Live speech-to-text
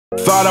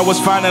thought I was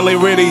finally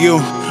rid of you,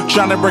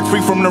 trying to break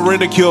free from the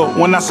ridicule.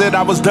 When I said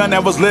I was done,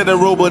 that was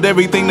literal, but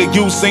everything to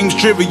you seems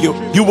trivial.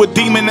 You a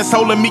demon that's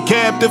holding me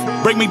captive,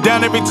 break me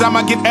down every time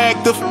I get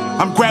active.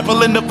 I'm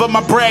grappling up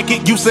my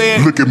bracket, you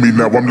said, look at me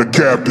now, I'm the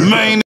captain.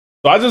 Man.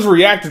 So I just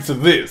reacted to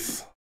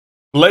this.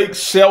 Blake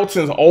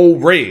Shelton's Ol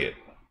Red.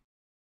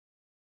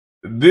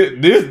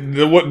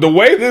 The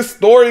way this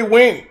story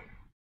went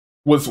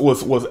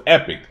was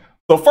epic.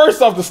 So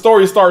first off, the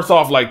story starts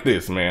off like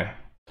this, man.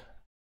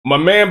 My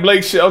man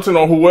Blake Shelton,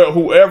 or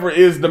whoever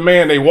is the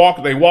man, they walk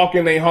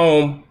in their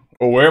home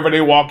or wherever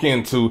they walk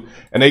into,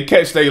 and they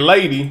catch their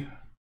lady.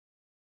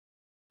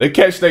 They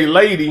catch their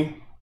lady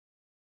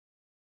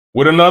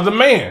with another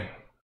man.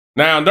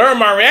 Now, during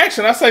my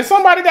reaction, I say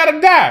somebody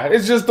gotta die.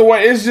 It's just the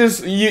way. It's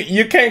just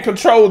you can't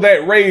control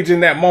that rage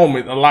in that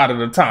moment a lot of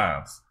the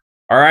times.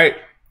 All right.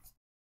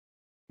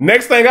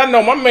 Next thing I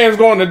know, my man's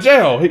going to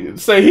jail. He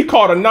say he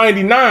caught a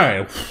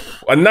 99.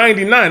 A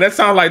 99. That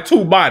sounds like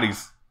 2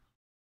 bodies.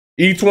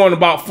 Each one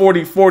about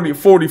 44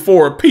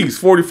 a piece,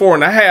 44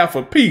 and a half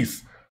a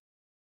piece.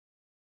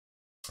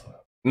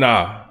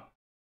 Nah,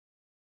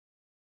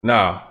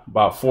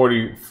 about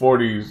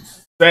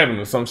 47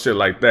 or some shit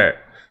like that.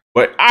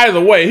 But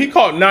either way, he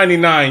caught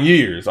 99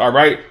 years, all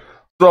right?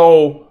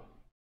 So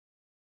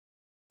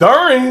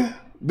during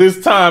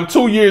this time,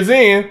 2 years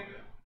in,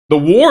 the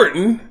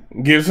warden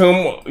gives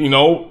him, you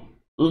know,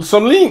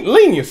 some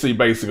leniency,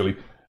 basically.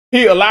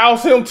 He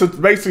allows him to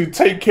basically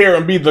take care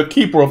and be the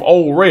keeper of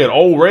Ol Red.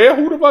 Ol Red?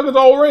 Who the fuck is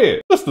Ol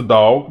Red? Just the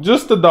dog.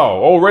 Just the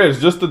dog. Ol Red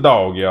is just the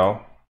dog, y'all.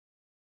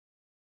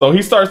 So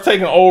he starts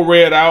taking Ol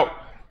Red out,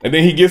 and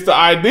then he gets the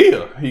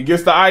idea.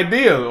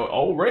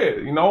 Ol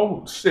Red, you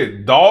know,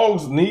 shit,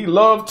 dogs need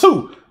love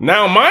too.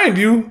 Now, mind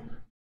you,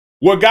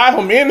 what got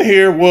him in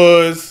here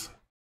was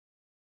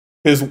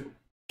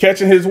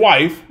catching his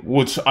wife,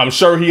 which I'm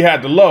sure he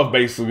had to love,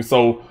 basically.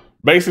 So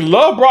basically,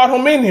 love brought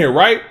him in here,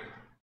 right?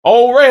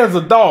 Ol Red's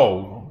a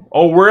dog.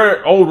 Ol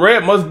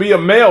Red must be a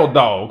male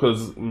dog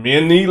because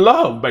men need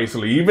love,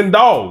 basically, even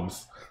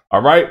dogs.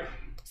 All right.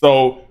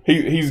 So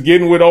he's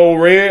getting with Ol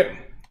Red,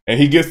 and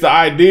he gets the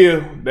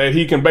idea that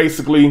he can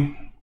basically.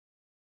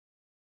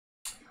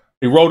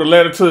 He wrote a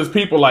letter to his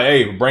people like,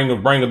 "Hey, bring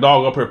a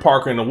dog up here,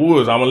 park her in the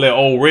woods. I'm gonna let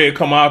Ol Red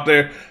come out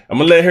there. I'm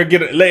gonna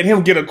let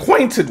him get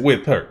acquainted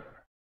with her.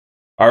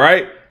 All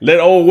right.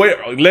 Let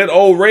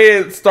Ol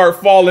Red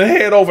start falling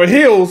head over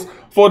heels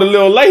for the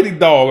little lady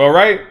dog, all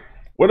right?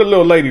 Where the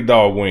little lady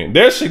dog went?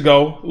 There she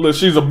go. Look,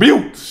 she's a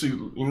beaut. She,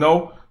 you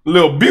know,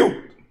 little beaut.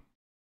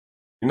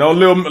 You know,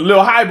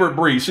 little hybrid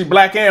breed. She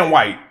black and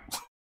white.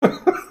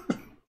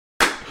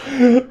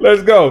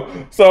 Let's go.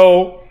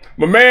 So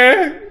my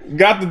man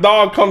got the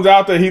dog, comes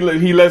out there. He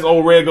lets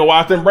Ol Red go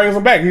out there and brings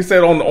him back. He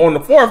said on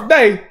the 4th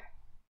day,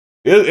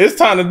 it's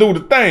time to do the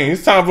thing.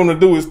 It's time for him to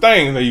do his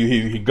thing.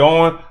 He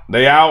going.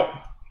 They out.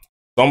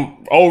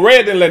 Ol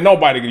Red didn't let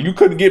nobody get. You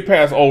couldn't get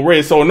past Ol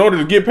Red. So in order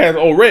to get past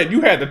Ol Red,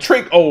 you had to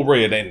trick Ol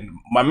Red. And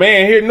my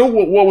man here knew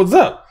what was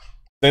up.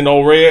 Then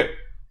Ol Red,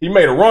 he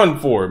made a run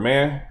for it,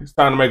 man. It's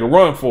time to make a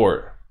run for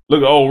it.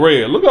 Look at Ol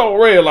Red. Look at Ol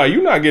Red like,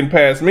 you're not getting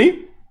past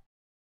me.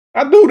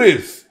 I do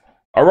this.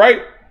 All right.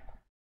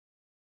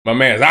 My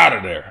man's out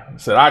of there. He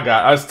said,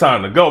 it's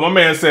time to go. My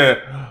man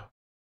said,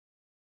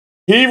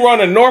 he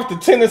running north to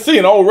Tennessee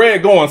and Ol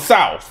Red going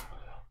south.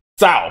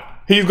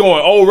 He's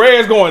going, Ol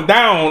Red's going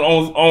down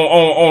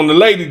on the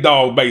lady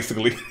dog,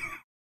 basically.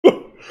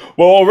 Well,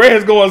 Ol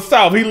Red's going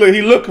south. He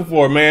looking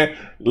for it, man.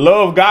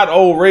 Love got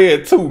Ol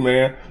Red too,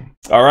 man.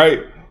 All right.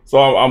 So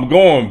I'm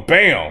going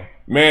bam.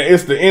 Man,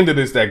 it's the end of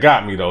this that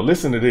got me, though.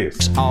 Listen to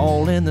this.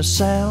 All in the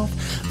South.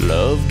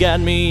 Love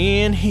got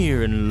me in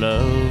here and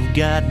love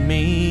got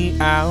me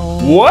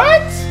out.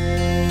 What?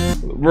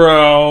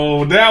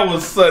 Bro, that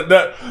was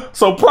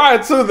so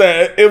prior to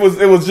that, it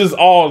was just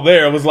all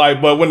there. It was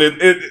like, but when it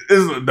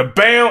is the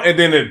bam and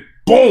then it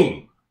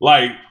boom,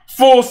 like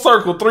full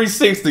circle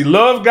 360.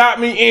 Love got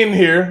me in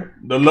here,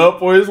 the love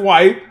for his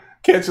wife,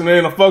 catching her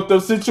in a fucked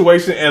up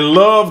situation, and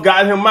love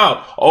got him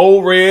out.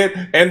 Ol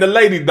Red and the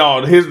lady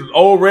dog, his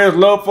Ol Red's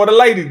love for the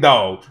lady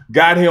dog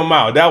got him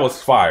out. That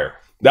was fire.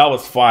 That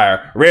was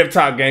fire.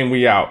 RedTop game,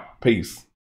 we out. Peace.